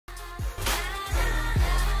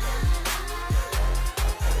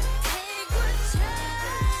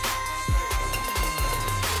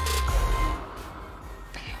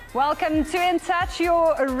Welcome to In Touch,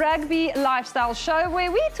 your rugby lifestyle show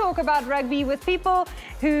where we talk about rugby with people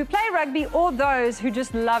who play rugby or those who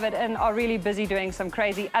just love it and are really busy doing some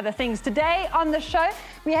crazy other things. Today on the show,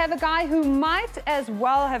 we have a guy who might as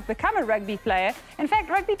well have become a rugby player. In fact,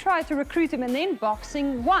 rugby tried to recruit him and then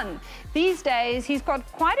boxing won. These days, he's got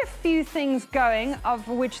quite a few things going, of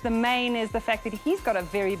which the main is the fact that he's got a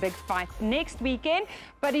very big fight next weekend,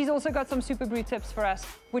 but he's also got some Super Brew tips for us,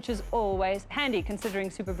 which is always handy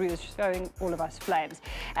considering Super Brew is showing all of us flames.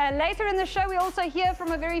 Later in the show, we also hear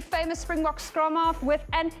from a very famous Springbok scrum half with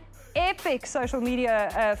an epic social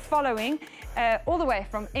media following all the way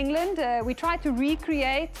from England. We try to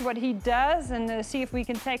recreate what he does and see if we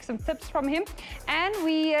can take some tips from him. And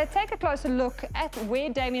we take a closer look at where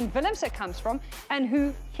Damien Willemse comes from and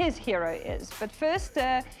who his hero is. But first,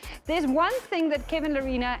 there's one thing that Kevin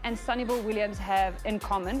Lerena and Sunnyball Williams have in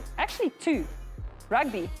common. Actually two: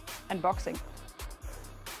 rugby and boxing.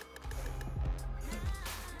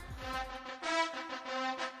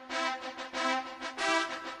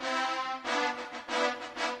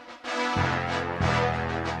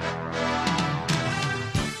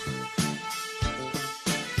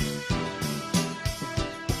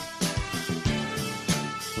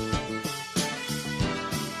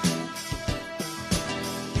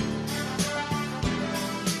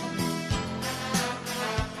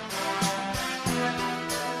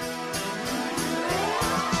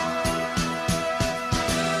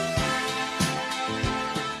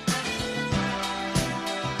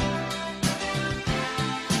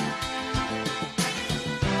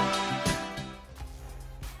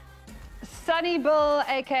 Sunnyball,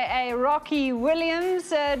 aka Rocky Williams,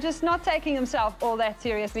 just not taking himself all that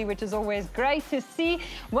seriously, which is always great to see.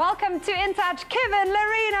 Welcome to In Touch, Kevin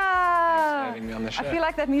Lerena. Thanks for having me on the show. I feel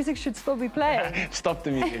like that music should still be playing. Stop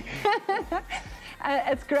the music.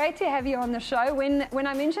 It's great to have you on the show. When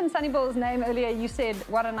I mentioned Sunnyball's name earlier, you said,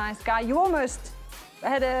 what a nice guy. You almost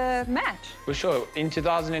had a match. For sure. In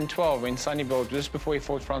 2012, when Sunnyball, just before he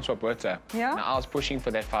fought Francois Hougaard, yeah, I was pushing for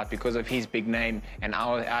that fight because of his big name, and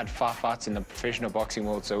I had 5 fights in the professional boxing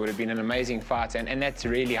world, so it would have been an amazing fight, and that's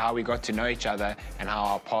really how we got to know each other and how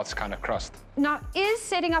our paths kind of crossed. Now, is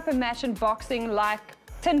setting up a match in boxing like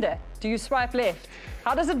Tinder? Do you swipe left?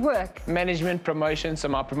 How does it work? Management, promotion, so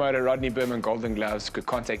my promoter, Rodney Berman Golden Gloves, could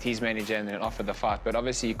contact his manager and then offer the fight, but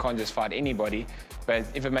obviously you can't just fight anybody, but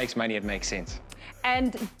if it makes money, it makes sense.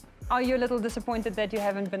 And are you a little disappointed that you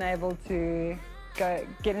haven't been able to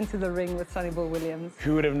get into the ring with Sunnyball Williams?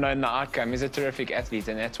 Who would have known the outcome? He's a terrific athlete,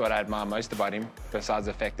 and that's what I admire most about him, besides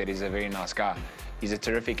the fact that he's a very nice guy. He's a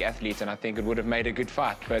terrific athlete, and I think it would have made a good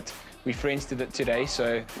fight, but we're friends today,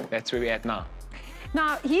 so that's where we're at now.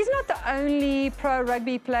 Now, he's not the only pro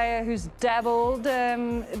rugby player who's dabbled.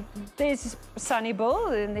 There's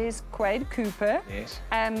Sunnyball and there's Quade Cooper. Yes.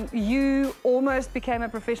 You almost became a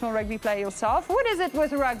professional rugby player yourself. What is it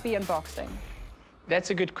with rugby and boxing?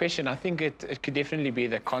 That's a good question. I think it could definitely be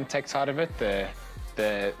the contact side of it, the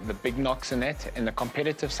big knocks and that, and the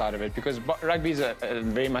competitive side of it, because rugby is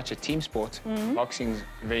very much a team sport. Boxing's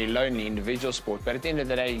a very lonely individual sport, but at the end of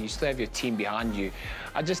the day, you still have your team behind you.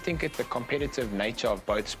 I just think it's the competitive nature of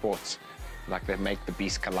both sports, like they make the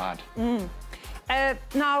beast collide.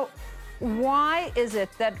 Now, why is it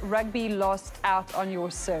that rugby lost out on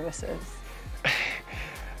your services?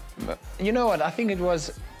 You know what? I think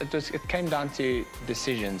it came down to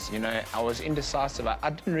decisions. You know, I was indecisive. I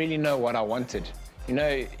didn't really know what I wanted. You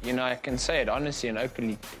know, I can say it honestly and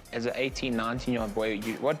openly, as an 18, 19-year-old boy,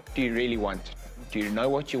 what do you really want? Do you know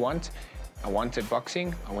what you want? I wanted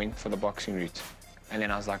boxing. I went for the boxing route. And then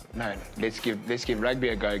I was like, no, let's give rugby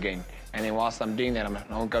a go again. And then whilst I'm doing that,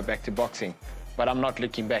 I'll go back to boxing. But I'm not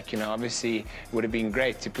looking back, you know. Obviously, it would have been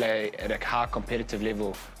great to play at a high competitive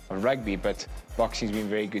level of rugby, but boxing's been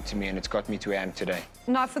very good to me, and it's got me to where I am today.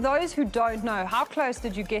 Now, for those who don't know, how close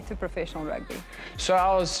did you get to professional rugby? So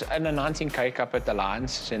I was in a 19K Cup at the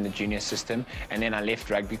Lions, so in the junior system, and then I left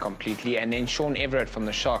rugby completely. And then Sean Everett from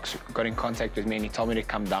the Sharks got in contact with me, and he told me to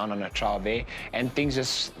come down on a trial there, and things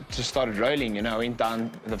just started rolling. You know, I went down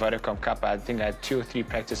the Vodacom Cup. I think I had 2 or 3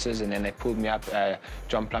 practices, and then they pulled me up.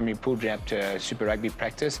 John Plumley pulled me up to a Super Rugby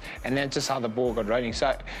practice, and then just how the ball got rolling.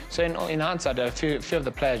 So in hindsight, a few of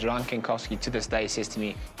the players, Ryan Kenkowski, to this day says to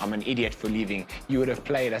me, I'm an idiot for leaving. You would have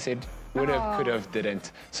played. I said, would have, could have,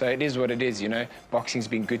 didn't. So it is what it is, you know. Boxing's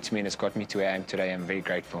been good to me, and it's got me to where I am today. I'm very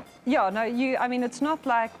grateful. Yeah, no, I mean, it's not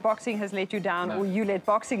like boxing has let you down or you let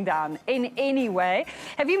boxing down in any way.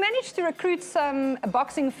 Have you managed to recruit some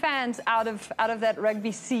boxing fans out of that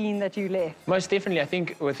rugby scene that you left? Most definitely. I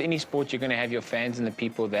think with any sport, you're going to have your fans and the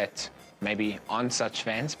people that maybe aren't such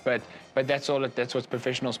fans, but that's what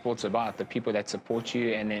professional sport's about, the people that support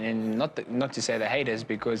you, and not to say the haters,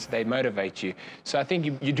 because they motivate you. So I think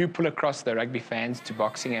you do pull across the rugby fans to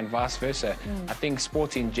boxing and vice versa. I think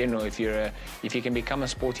sport in general, if you can become a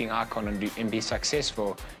sporting icon and be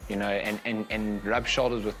successful, you know, and rub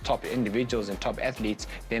shoulders with top individuals and top athletes,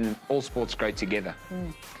 then all sports grow together.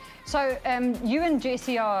 So you and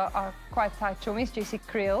Jessie are quite tight chummies, Jessie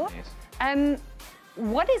Creel. Yes.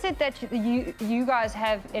 What is it that you guys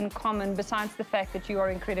have in common besides the fact that you are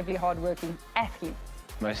incredibly hardworking athletes?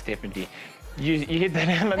 Most definitely. You hit the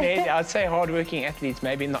nail on the head. I'd say hardworking athletes.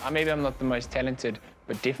 Maybe I'm not the most talented,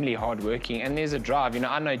 but definitely hardworking. And there's a drive. You know,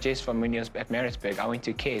 I know Jess from when he was at Maritzburg. I went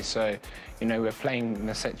to Care, so you know we're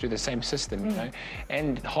playing through the same system. You know,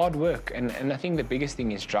 and hard work. And I think the biggest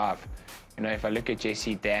thing is drive. You know, if I look at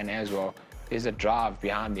Jesse, Dan as well, there's a drive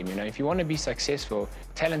behind him. You know, if you want to be successful,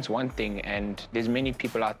 talent's one thing, and there's many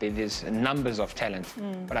people out there, there's numbers of talent.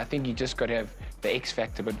 But I think you just got to have the X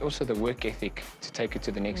factor, but also the work ethic to take it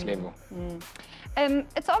to the next level.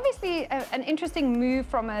 It's obviously an interesting move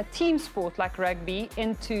from a team sport like rugby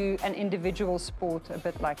into an individual sport, a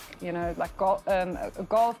bit like, you know, like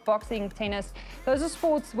golf, boxing, tennis. Those are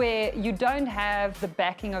sports where you don't have the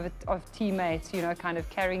backing of teammates, you know, kind of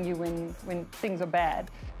carrying you when things are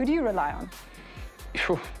bad. Who do you rely on?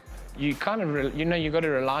 You kind of, you know, you got to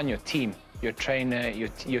rely on your team, your trainer, your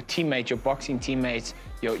teammate, your boxing teammates,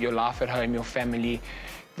 your life at home, your family.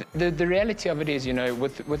 The reality of it is, you know,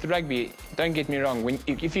 with rugby, don't get me wrong,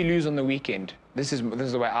 if you lose on the weekend, this is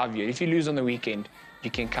the way I view it. If you lose on the weekend, you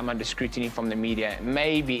can come under scrutiny from the media.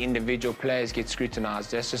 Maybe individual players get scrutinized.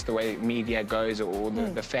 That's just the way media goes, or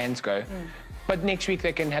the fans go. But next week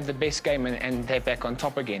they can have the best game and they're back on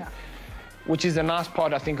top again. Which is the nice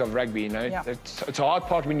part, I think, of rugby, you know. It's a hard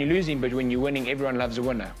part when you're losing, but when you're winning, everyone loves a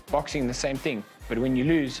winner. Boxing, the same thing. But when you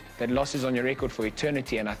lose, that loss is on your record for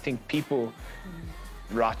eternity, and I think people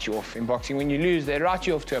write you off in boxing. When you lose, they write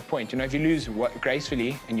you off to a point. You know, if you lose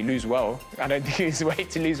gracefully and you lose well, I don't think there's a way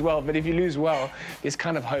to lose well, but if you lose well, there's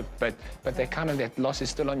kind of hope. But that loss is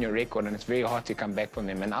still on your record, and it's very hard to come back from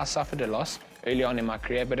them. And I suffered a loss early on in my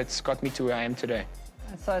career, but it's got me to where I am today.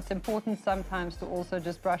 So it's important sometimes to also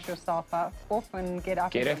just brush yourself off and get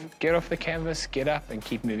up. Get off the canvas, get up and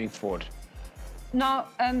keep moving forward. Now,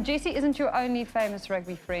 Jessie isn't your only famous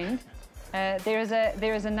rugby friend. There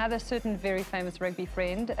is another certain very famous rugby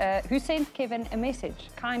friend who sent Kevin a message,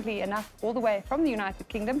 kindly enough, all the way from the United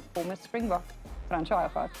Kingdom, former Springbok, Francois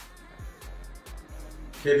Hougaard.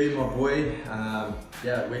 Kevin, my boy,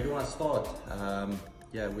 yeah, where do I start?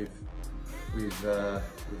 Yeah, we've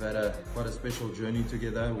had quite a special journey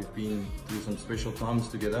together. We've been through some special times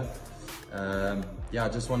together. Yeah, I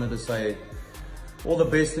just wanted to say all the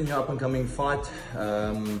best in your up and coming fight.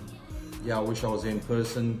 Yeah, I wish I was there in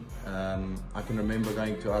person. I can remember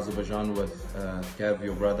going to Azerbaijan with Gav,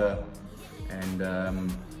 your brother,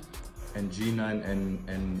 and Gina,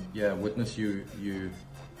 and yeah, witness you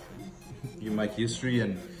make history,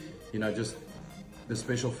 and you know, just the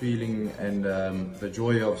special feeling and the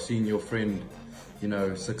joy of seeing your friend, you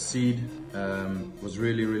know, succeed was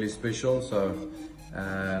really, really special. So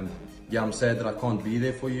yeah, I'm sad that I can't be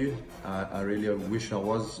there for you. I really wish I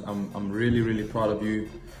was. I'm really, really proud of you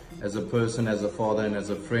as a person, as a father, and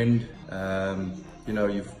as a friend. You know,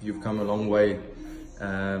 you've come a long way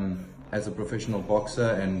as a professional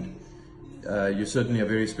boxer, and you're certainly a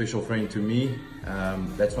very special friend to me.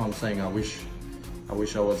 That's why I'm saying I wish I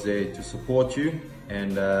was there to support you.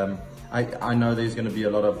 And I know there's going to be a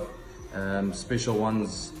lot of special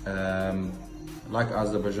ones like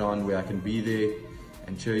Azerbaijan, where I can be there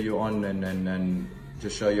and cheer you on and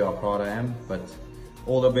just show you how proud I am. But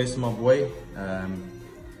all the best, my boy.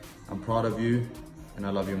 I'm proud of you, and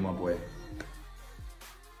I love you, my boy.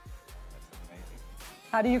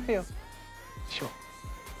 How do you feel? Sure.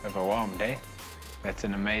 Overwhelmed, eh? That's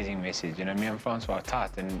an amazing message. You know, me and Francois are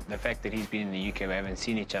tight, and the fact that he's been in the UK, we haven't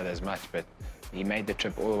seen each other as much, but he made the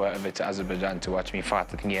trip all the way over to Azerbaijan to watch me fight.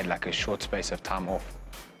 I think he had like a short space of time off.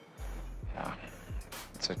 Yeah,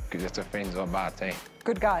 that's a friend's all about, eh?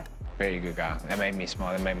 Good guy. Very good guy. That made me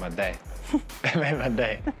smile. That made my day. That made my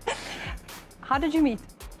day. How did you meet?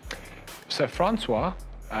 So Francois,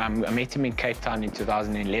 I met him in Cape Town in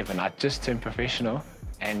 2011. I just turned professional,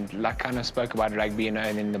 and like kind of spoke about rugby, you know,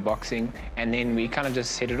 and then the boxing, and then we kind of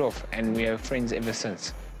just hit it off, and we are friends ever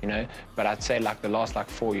since, you know. But I'd say like the last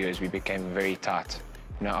 4 years we became very tight.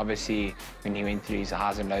 You know, obviously when he went through his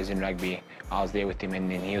highs and lows in rugby, I was there with him, and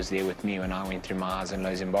then he was there with me when I went through my highs and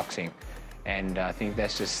lows in boxing. And I think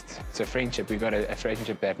that's just, it's a friendship. We've got a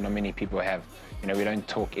friendship that not many people have. You know, we don't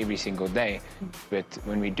talk every single day, but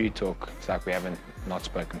when we do talk, it's like we haven't not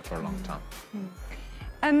spoken for a long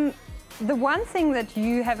time. The one thing that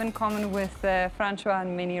you have in common with Francois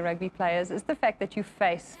and many rugby players is the fact that you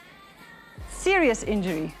face serious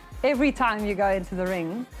injury every time you go into the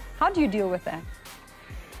ring. How do you deal with that?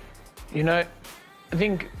 You know, I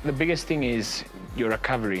think the biggest thing is your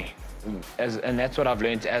recovery. And that's what I've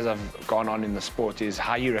learned as I've gone on in the sport, is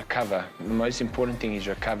how you recover. The most important thing is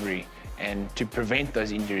recovery, and to prevent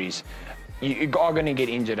those injuries. You are going to get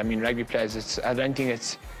injured. I mean, rugby players, I don't think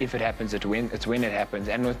it's if it happens, it's when it happens.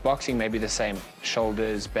 And with boxing, maybe the same,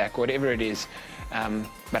 shoulders, back, whatever it is.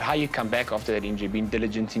 But how you come back after that injury, being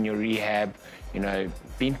diligent in your rehab, you know,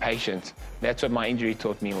 being patient. That's what my injury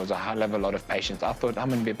taught me, was a hell of a lot of patience. I thought I'm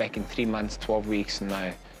going to be back in 3 months, 12 weeks,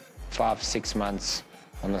 no, 5, 6 months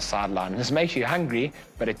on the sideline. This makes you hungry,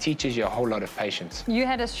 but it teaches you a whole lot of patience. You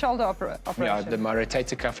had a shoulder operation? Yeah, my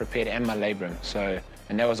rotator cuff repaired and my labrum.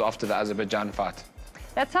 And that was after the Azerbaijan fight.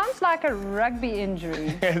 That sounds like a rugby injury.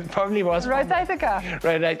 It probably was. Rotator cuff.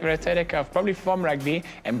 Rotator cuff, probably from rugby,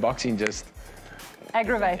 and boxing just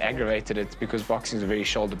aggravated it, because boxing is very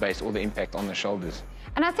shoulder-based, all the impact on the shoulders.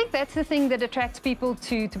 And I think that's the thing that attracts people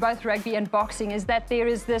to both rugby and boxing, is that there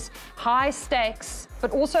is this high stakes,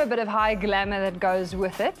 but also a bit of high glamour that goes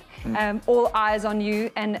with it. All eyes on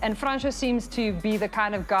you. And Francois seems to be the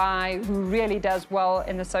kind of guy who really does well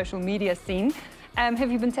in the social media scene.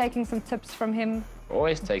 Have you been taking some tips from him?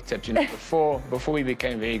 Always take tips. You know, before we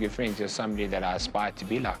became very good friends, he was somebody that I aspired to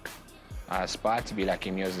be like. I aspired to be like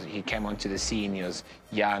him. He came onto the scene. He was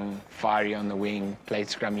young, fiery on the wing, played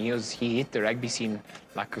scrum. He hit the rugby scene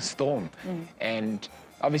like a storm. And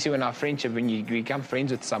obviously, when our friendship, when you become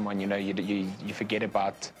friends with someone, you know, you forget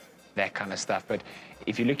about that kind of stuff. But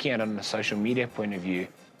if you're looking at it on a social media point of view,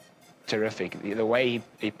 terrific. The way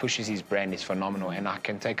he pushes his brand is phenomenal, and I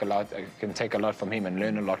can take a lot from him and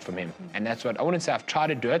learn a lot from him. And that's what I wouldn't say I've tried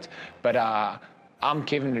to do it, but I'm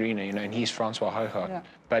Kevin Lerena, you know, and he's Francois Hougaard. Yeah.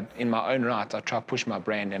 But in my own right, I try to push my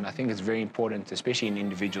brand, and I think it's very important, especially in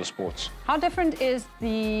individual sports. How different is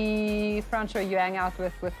the Francois you hang out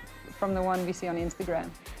with from the one we see on Instagram?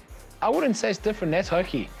 I wouldn't say it's different. That's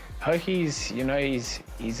Hokie. Hokie's, you know, he's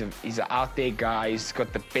an out there guy. He's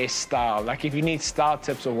got the best style. Like, if you need style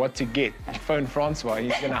tips or what to get, phone Francois.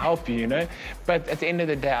 He's going to help you, you know. But at the end of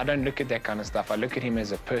the day, I don't look at that kind of stuff. I look at him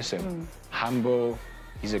as a person, humble.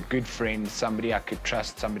 He's a good friend, somebody I could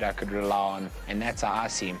trust, somebody I could rely on, and that's how I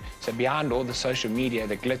see him. So behind all the social media,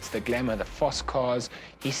 the glitz, the glamour, the fast cars,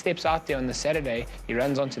 he steps out there on the Saturday, he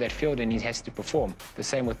runs onto that field and he has to perform. The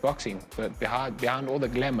same with boxing. But behind all the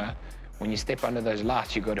glamour, when you step under those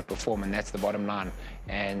lights, you've got to perform, and that's the bottom line.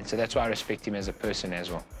 And so that's why I respect him as a person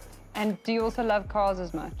as well. And do you also love cars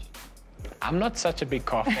as much? I'm not such a big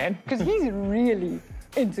car fan. Because he's really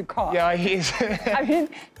into cars. Yeah, he is. I mean,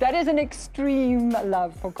 that is an extreme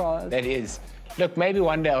love for cars. That is. Look, maybe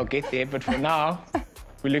one day I'll get there, but for now,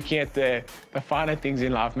 we're looking at the finer things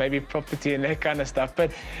in life, maybe property and that kind of stuff.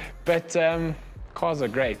 But cars are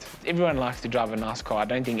great. Everyone likes to drive a nice car. I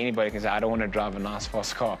don't think anybody can say, I don't want to drive a nice,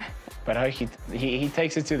 fast car. But he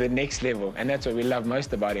takes it to the next level, and that's what we love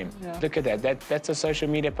most about him. Yeah. Look at that. That's a social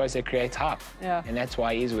media post that creates hype. Yeah. And that's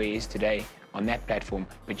why he is where he is today on that platform.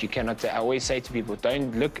 But you cannot, I always say to people,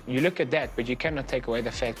 you look at that, but you cannot take away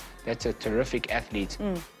the fact that's a terrific athlete,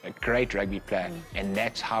 a great rugby player, and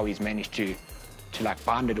that's how he's managed to like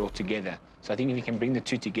bind it all together. So I think if you can bring the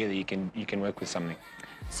two together, you can work with something.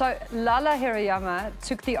 So Lala Hirayama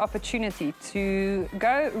took the opportunity to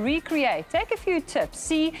go recreate, take a few tips,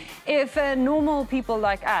 see if normal people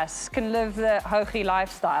like us can live the Hougie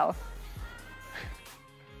lifestyle.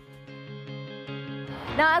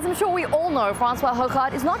 Now, as I'm sure we all know, Francois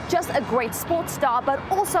Hougaard is not just a great sports star, but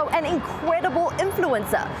also an incredible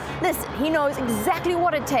influencer. Listen, he knows exactly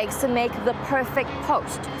what it takes to make the perfect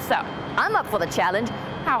post. So, I'm up for the challenge.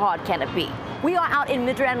 How hard can it be? We are out in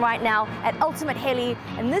Midrand right now at Ultimate Heli,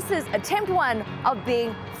 and this is attempt 1 of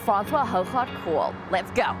being Francois Hougaard cool.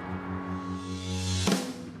 Let's go.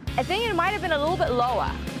 I think it might have been a little bit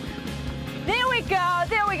lower. There we go,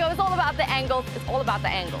 there we go. It's all about the angles. It's all about the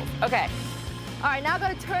angles. Okay. All right, now I'm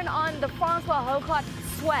going to turn on the Francois Hougaard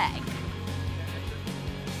swag.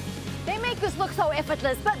 They make this look so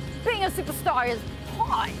effortless, but being a superstar is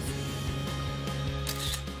hard.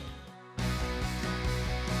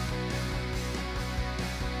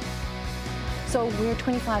 So we're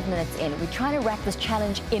 25 minutes in. We're trying to wrap this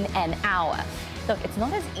challenge in an hour. Look, it's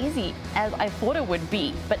not as easy as I thought it would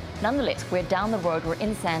be, but nonetheless, we're down the road. We're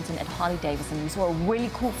in Sandton at Harley Davidson. We saw a really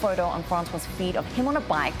cool photo on Francois' feed of him on a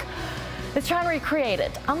bike. Let's try and recreate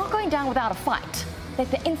it. I'm not going down without a fight. Let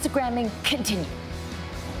the Instagramming continue.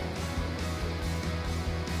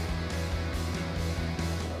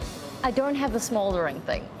 I don't have the smoldering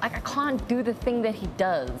thing. Like, I can't do the thing that he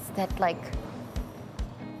does. That, like...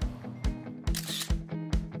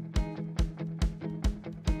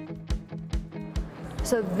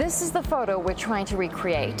 So this is the photo we're trying to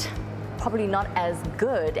recreate. Probably not as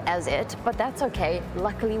good as it, but that's okay.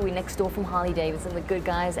 Luckily, we're next door from Harley Davidson. The good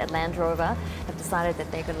guys at Land Rover have decided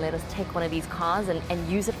that they're going to let us take one of these cars and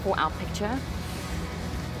use it for our picture.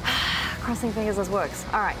 Crossing fingers this works.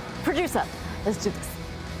 All right, producer, let's do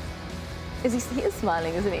this. He is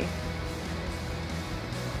smiling, isn't he?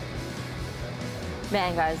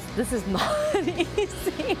 Man, guys, this is not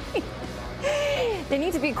easy. There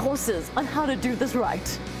need to be courses on how to do this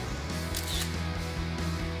right.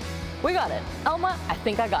 We got it. Elma, I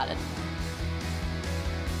think I got it.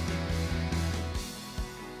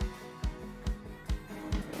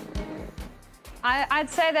 I'd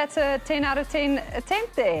say that's a 10 out of 10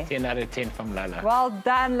 attempt there. 10 out of 10 from Lala. Well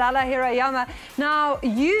done, Lala Hirayama. Now,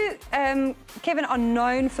 you, Kevin, are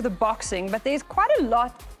known for the boxing, but there's quite a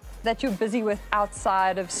lot that you're busy with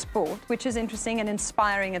outside of sport, which is interesting and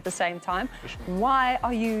inspiring at the same time. Sure. Why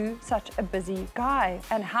are you such a busy guy,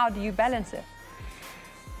 and how do you balance it?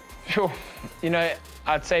 Sure. You know,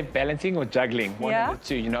 I'd say balancing or juggling, one Yeah. of the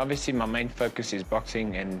two. You know, obviously my main focus is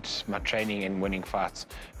boxing and my training and winning fights.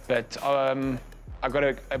 But I've got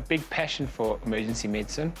a big passion for emergency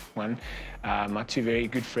medicine. One, my two very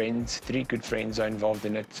good friends, three good friends are involved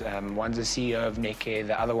in it. One's a CEO of Necare,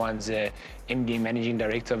 the other one's a MD, Managing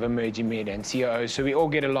Director of Emerging Med, and COO. So we all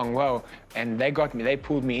get along well, and they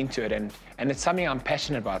pulled me into it. And it's something I'm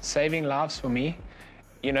passionate about, saving lives for me.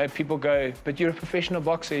 You know, people go, but you're a professional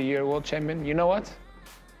boxer, you're a world champion. You know what?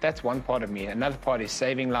 That's one part of me. Another part is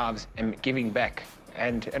saving lives and giving back.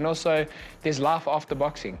 And also, there's life after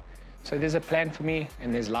boxing. So there's a plan for me,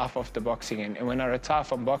 and there's life after boxing. And when I retire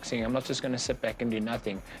from boxing, I'm not just going to sit back and do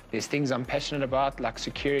nothing. There's things I'm passionate about, like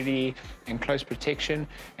security and close protection.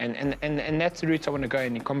 And that's the route I want to go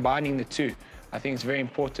in, combining the two. I think it's very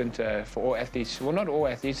important for all athletes. Well, not all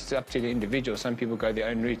athletes, it's up to the individual. Some people go their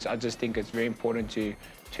own routes. I just think it's very important to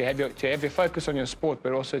have your focus on your sport,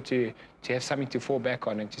 but also to have something to fall back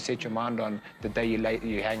on and to set your mind on the day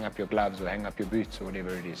you hang up your gloves or hang up your boots or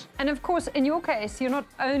whatever it is. And of course, in your case, you're not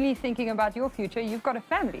only thinking about your future, you've got a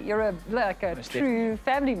family. You're like a true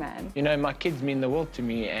family man. You know, my kids mean the world to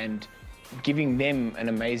me, and giving them an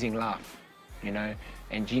amazing life, you know,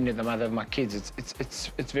 and Gina, the mother of my kids,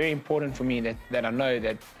 it's very important for me that I know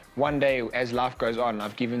that one day as life goes on,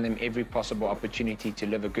 I've given them every possible opportunity to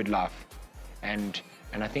live a good life. And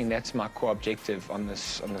I think that's my core objective on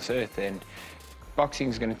this earth. And boxing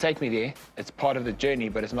is going to take me there. It's part of the journey,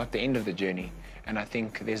 but it's not the end of the journey. And I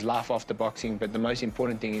think there's life after boxing, but the most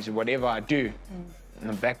important thing is whatever I do, in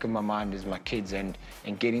the back of my mind is my kids and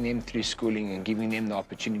getting them through schooling and giving them the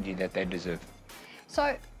opportunity that they deserve.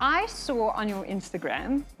 So I saw on your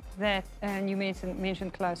Instagram that, and you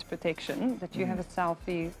mentioned close protection, that you have a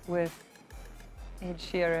selfie with Ed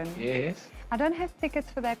Sheeran. Yes. I don't have tickets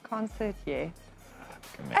for that concert yet.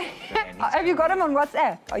 Have you got him on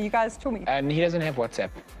WhatsApp? Are you guys chummy? And he doesn't have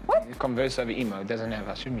WhatsApp. What? He converse over email. He doesn't have.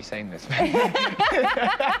 I shouldn't be saying this.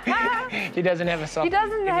 He doesn't have a cell phone. He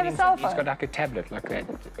doesn't have a cell phone. He's got like a tablet like that.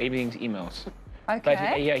 Everything's emails. Okay.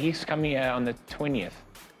 But yeah, he's coming on the 20th,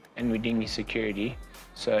 and we're doing his security.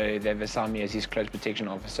 So they've assigned me as his close protection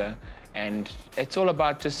officer. And it's all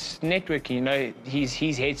about just networking, you know.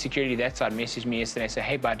 His head security that side messaged me yesterday and said,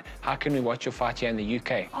 hey, bud, how can we watch your fight here in the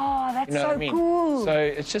UK? Oh, that's you know so what I mean? cool. So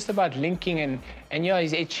it's just about linking, and yeah,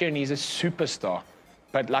 he's Ed Sheeran, he's a superstar.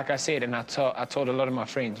 But like I said, and I told a lot of my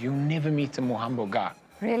friends, you'll never meet a more humble guy.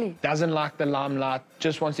 Really? Doesn't like the limelight,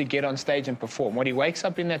 just wants to get on stage and perform. When he wakes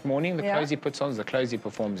up in that morning, the clothes he puts on is the clothes he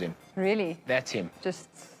performs in. Really? That's him. Just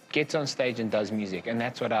gets on stage and does music. And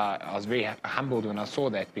that's what I was very humbled when I saw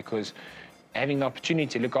that, because having the opportunity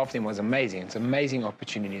to look after him was amazing. It's an amazing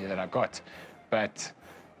opportunity that I got. But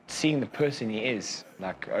seeing the person he is,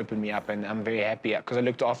 like, opened me up, and I'm very happy because I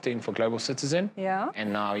looked after him for Global Citizen. Yeah.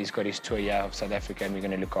 And now he's got his tour here of South Africa, and we're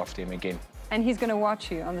going to look after him again. And he's going to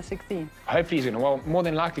watch you on the 16th? Hopefully he's going to. Well, more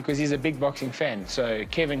than likely, because he's a big boxing fan. So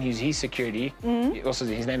Kevin, who's his security, also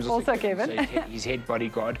his name's also Kevin. So his head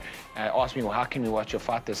bodyguard, asked me, well, how can we watch your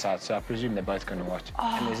fight this out? So I presume they're both going to watch.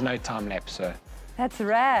 Oh. And there's no time lapse, so. That's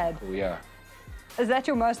rad. Cool, yeah. Is that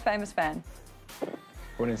your most famous fan? I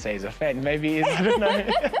wouldn't say he's a fan. Maybe he is. I don't know.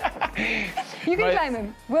 You can claim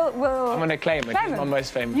him. I'm going to claim him. He's my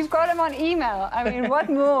most famous. You've got him on email. I mean, what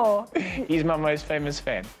more? He's my most famous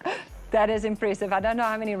fan. That is impressive. I don't know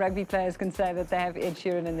how many rugby players can say that they have Ed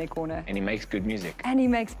Sheeran in their corner. And he makes good music. And he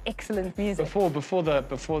makes excellent music. Before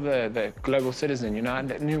the Global Citizen, you know, I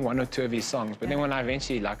knew 1 or 2 of his songs. But then when I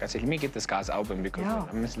eventually, like I said, let me get this guy's album because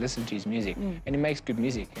I must listen to his music. And he makes good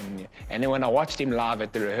music. And then when I watched him live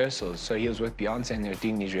at the rehearsals, so he was with Beyonce and they were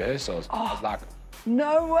doing these rehearsals, I was like,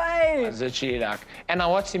 no way! I was literally like, and I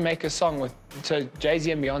watched him make a song with, so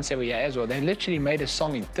Jay-Z and Beyonce were here as well. They literally made a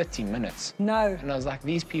song in 30 minutes. No. And I was like,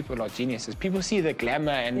 these people are geniuses. People see the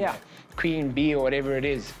glamour and Queen Bee or whatever it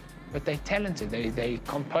is, but they're talented. They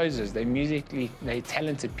composers. They're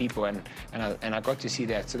talented people, and I got to see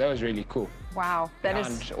that. So that was really cool. Wow, that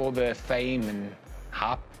Beyond is all the fame and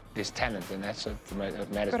hype. There's talent, and that's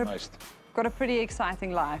what matters most. Got a pretty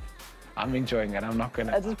exciting life. I'm enjoying it. I'm not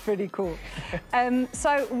gonna. That is pretty cool.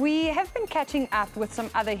 So we have been catching up with some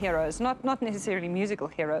other heroes, not necessarily musical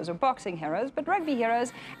heroes or boxing heroes, but rugby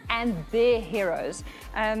heroes and their heroes.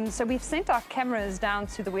 So we've sent our cameras down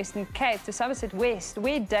to the Western Cape, to Somerset West,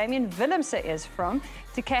 where Damian Willemse is from,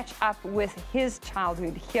 to catch up with his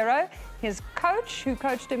childhood hero, his coach, who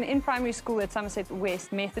coached him in primary school at Somerset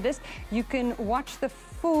West Methodist. You can watch the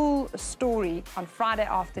full story on Friday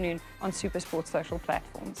afternoon on SuperSport social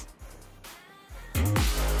platforms.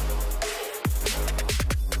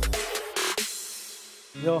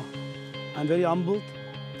 Yeah, I'm very humbled.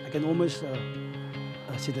 I can almost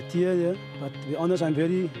see the tear here. But to be honest, I'm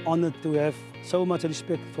very honored to have so much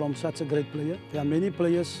respect from such a great player. There are many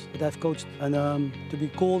players that I've coached, and to be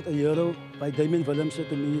called a hero by Damian Willemse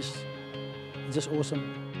to me is just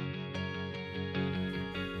awesome.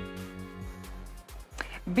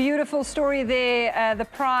 Beautiful story there, the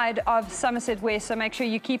pride of Somerset West. So make sure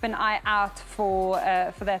you keep an eye out for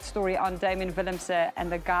that story on Damian Willemse and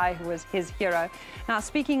the guy who was his hero. Now,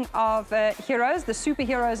 speaking of heroes, the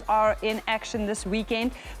superheroes are in action this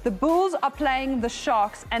weekend. The Bulls are playing the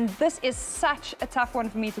Sharks, and this is such a tough one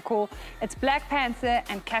for me to call. It's Black Panther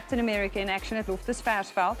and Captain America in action at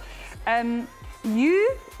Loftusversfeld.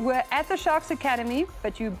 You were at the Sharks Academy,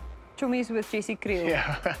 but you chummies with Jesse Creel.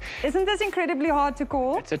 Yeah. Isn't this incredibly hard to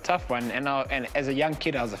call? It's a tough one, and as a young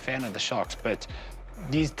kid, I was a fan of the Sharks, but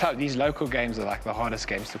these local games are like the hardest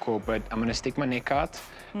games to call. But I'm going to stick my neck out.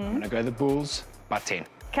 I'm going to go the Bulls by 10.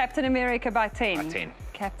 Captain America by 10. By 10.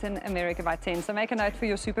 Captain America by 10. So make a note for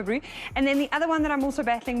your Super Brew. And then the other one that I'm also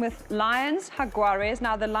battling with, Lions Jaguares.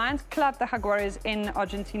 Now, the Lions clubbed the Jaguares in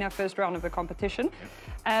Argentina first round of the competition.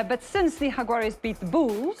 But since the Jaguares beat the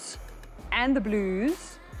Bulls and the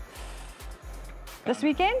Blues this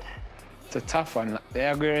weekend? It's a tough one. The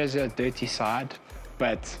Jaguares are a dirty side,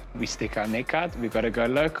 but we stick our neck out. We've got to go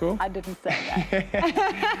local. I didn't say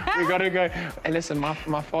that. We've got to go. And listen, my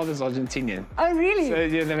father's Argentinian. Oh, really? So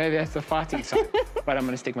yeah, maybe that's the fighting side. But I'm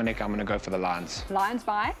going to stick my neck out. I'm going to go for the Lions. Lions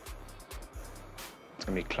by? It's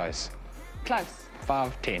going to be close. Close.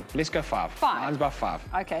 5-10. Let's go 5. 5. Lions by 5.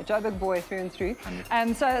 Okay, Joburg boy through and through.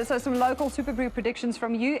 So some local Super Brew predictions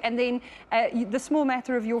from you, and then the small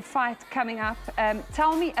matter of your fight coming up.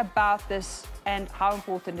 Tell me about this and how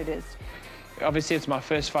important it is. Obviously, it's my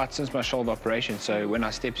first fight since my shoulder operation, so when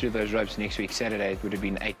I step through those ropes next week, Saturday, it would have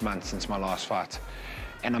been 8 months since my last fight.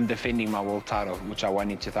 And I'm defending my world title, which I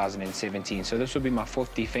won in 2017. So this will be my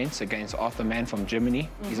 4th defense against Arthur Mann from Germany.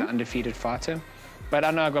 He's an undefeated fighter. But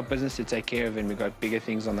I know I've got business to take care of, and we've got bigger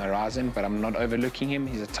things on the horizon, but I'm not overlooking him.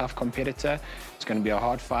 He's a tough competitor. It's going to be a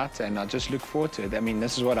hard fight, and I just look forward to it. I mean,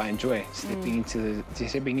 this is what I enjoy, stepping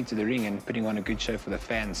into the ring and putting on a good show for the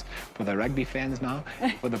fans, for the rugby fans now,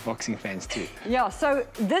 for the boxing fans too. Yeah, so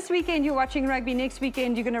this weekend you're watching rugby. Next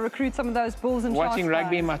weekend you're going to recruit some of those Bulls and Sharks. Watching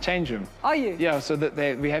rugby in my change room. Are you? Yeah, so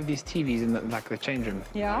that we have these TVs in the change room.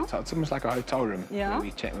 Yeah. It's almost like a hotel room. Yeah.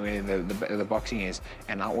 Where the boxing is,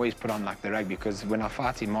 and I always put on like the rugby, because when I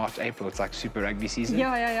fight in March, April, it's like Super Rugby season.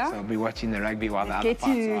 Yeah. So I'll be watching the rugby while the other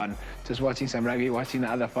fights are on. Just watching some rugby, watching the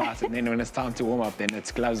other fights, and then when it's time to warm up, then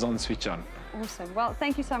it's gloves on, switch on. Awesome. Well,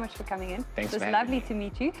 thank you so much for coming in. Thanks. It was lovely to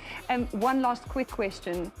meet you. One last quick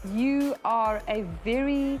question. You are a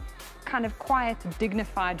very kind of quiet,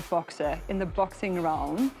 dignified boxer in the boxing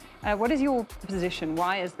realm. What is your position?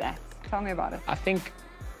 Why is that? Tell me about it. I think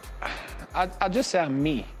I'll just say I'm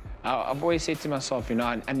me. I've always said to myself, you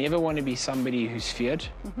know, I never want to be somebody who's feared.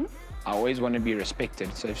 I always want to be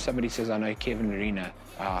respected. So if somebody says, I know Kevin Lerena,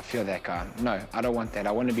 I fear that guy. No, I don't want that.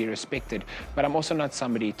 I want to be respected. But I'm also not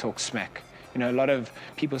somebody who talks smack. You know, a lot of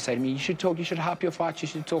people say to me, you should hype your fight, you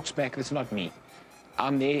should talk smack. That's not me.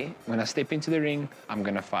 I'm there. When I step into the ring, I'm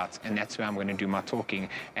going to fight. And that's where I'm going to do my talking.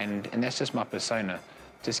 And that's just my persona.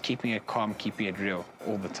 just keeping it calm, keeping it real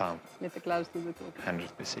all the time. Let the gloves do the talking.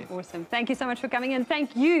 100%. Awesome. Thank you so much for coming in.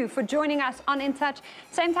 Thank you for joining us on In Touch.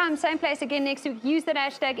 Same time, same place again next week. Use that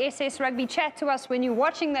hashtag #SSRugby. Chat to us when you're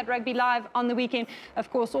watching that rugby live on the weekend.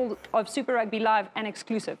 Of course, all of Super Rugby live and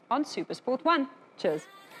exclusive on SuperSport 1. Cheers.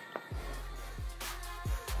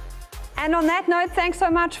 And on that note, thanks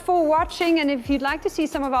so much for watching. And if you'd like to see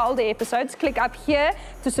some of our older episodes, click up here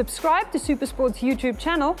to subscribe to SuperSport's YouTube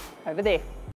channel over there.